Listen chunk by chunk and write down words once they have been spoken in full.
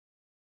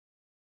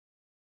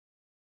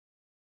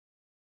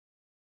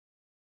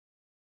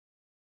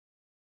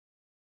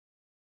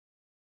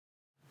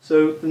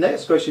So the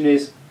next question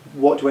is,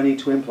 what do I need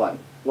to implant?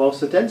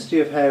 Whilst the density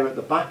of hair at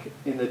the back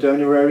in the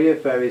donor area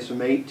varies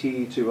from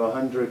 80 to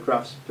 100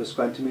 grafts per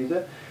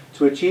centimetre,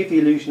 to achieve the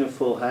illusion of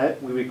full hair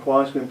we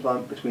require to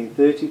implant between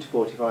 30 to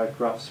 45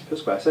 grafts per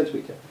square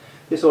centimetre.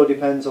 This all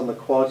depends on the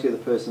quality of the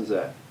person's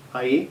hair,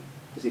 i.e.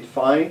 is it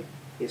fine,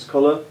 its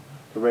colour,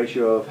 the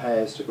ratio of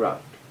hairs to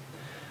graft.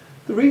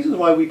 The reasons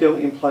why we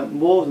don't implant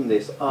more than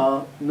this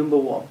are: number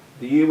one,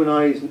 the human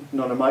eye is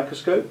not a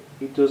microscope.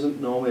 It doesn't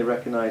normally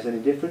recognise any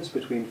difference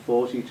between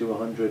 40 to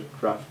 100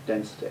 graft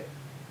density.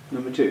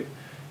 Number two,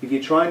 if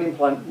you try and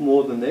implant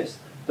more than this,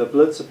 the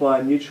blood supply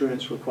and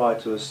nutrients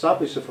required to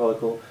establish the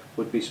follicle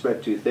would be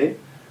spread too thin,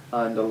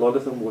 and a lot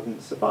of them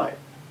wouldn't survive.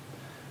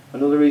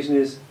 Another reason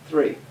is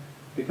three,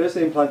 because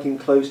they're implanting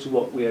close to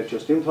what we have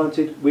just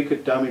implanted, we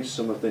could damage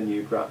some of the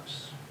new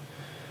grafts.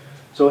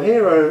 So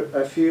here are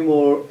a few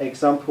more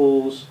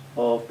examples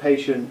of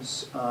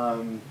patients'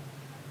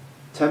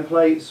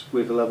 templates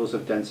with the levels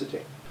of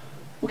density.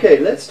 Okay,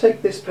 let's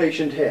take this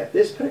patient here.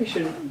 This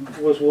patient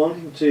was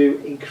wanting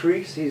to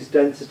increase his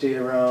density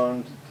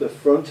around the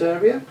front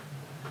area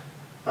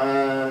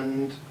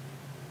and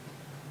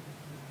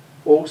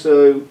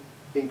also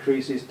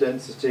increase his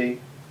density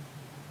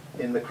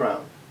in the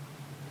crown.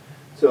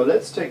 So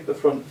let's take the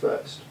front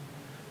first.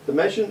 The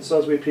measurements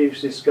as we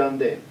previously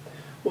scanned in.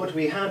 What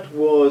we had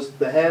was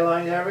the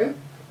hairline area,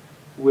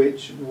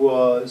 which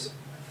was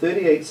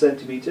 38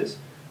 centimetres,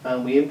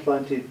 and we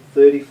implanted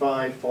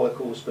 35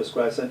 follicles per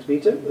square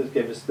centimetre, which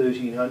gave us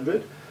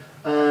 1300.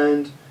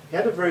 And he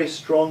had a very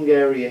strong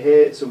area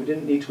here, so we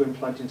didn't need to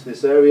implant into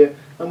this area,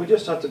 and we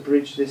just had to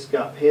bridge this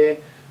gap here,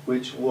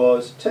 which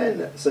was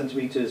 10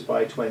 centimetres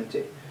by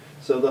 20.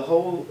 So the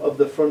whole of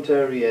the front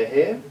area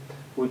here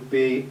would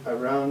be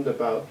around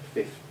about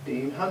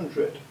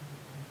 1500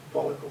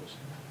 follicles.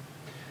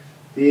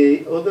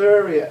 The other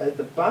area at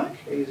the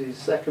back is his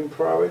second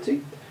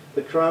priority,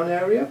 the crown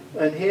area,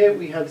 and here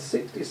we had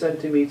 60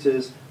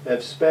 centimetres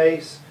of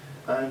space,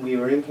 and we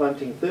were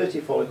implanting 30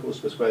 follicles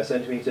per square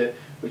centimetre,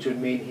 which would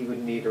mean he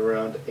would need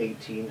around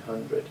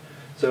 1800.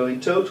 So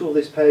in total,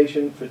 this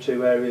patient for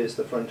two areas,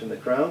 the front and the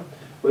crown,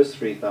 was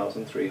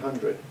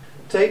 3300.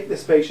 Take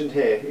this patient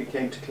here who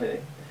came to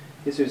clinic.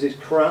 This was his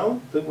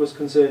crown that was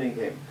concerning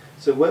him.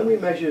 So when we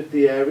measured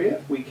the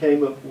area, we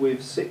came up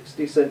with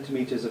 60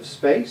 centimetres of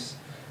space,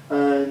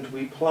 and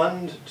we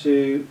planned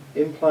to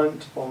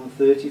implant on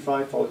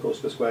 35 follicles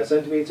per square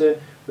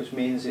centimetre, which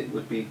means it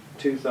would be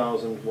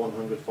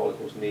 2,100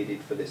 follicles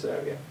needed for this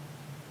area.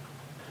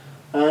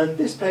 And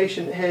this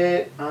patient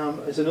here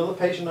is another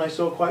patient I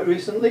saw quite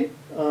recently.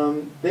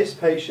 This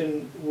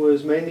patient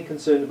was mainly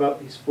concerned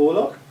about his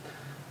forelock.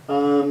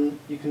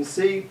 You can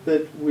see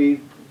that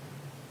we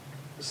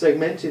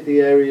segmented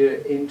the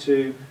area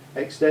into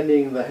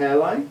extending the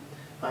hairline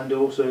and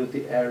also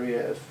the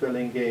area of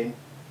filling in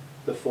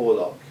the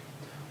forelock.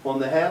 On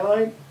the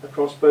hairline,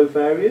 across both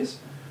areas,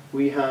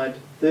 we had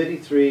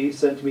 33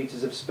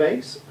 centimetres of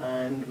space,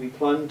 and we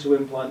planned to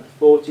implant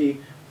 40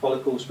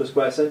 follicles per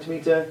square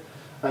centimetre.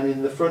 And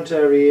in the front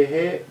area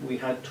here, we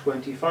had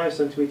 25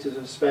 centimetres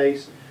of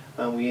space,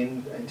 and we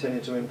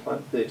intended to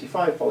implant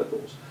 35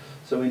 follicles.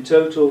 So in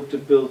total, to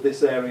build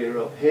this area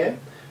up here,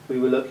 we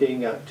were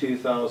looking at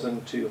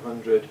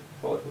 2,200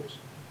 follicles.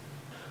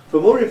 For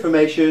more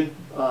information,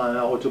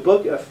 or to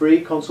book a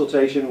free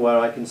consultation where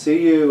I can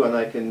see you and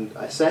I can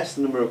assess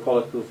the number of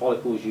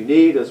follicles you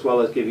need, as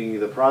well as giving you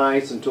the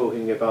price and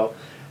talking about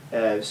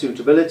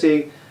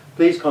suitability,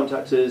 please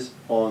contact us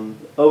on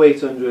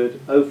 0800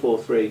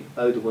 043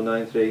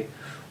 0993,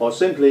 or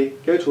simply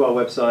go to our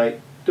website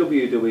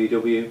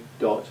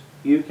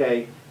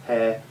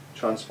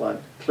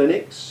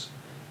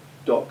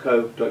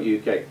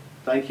www.ukhairtransplantclinics.co.uk.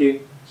 Thank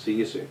you. See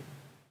you soon.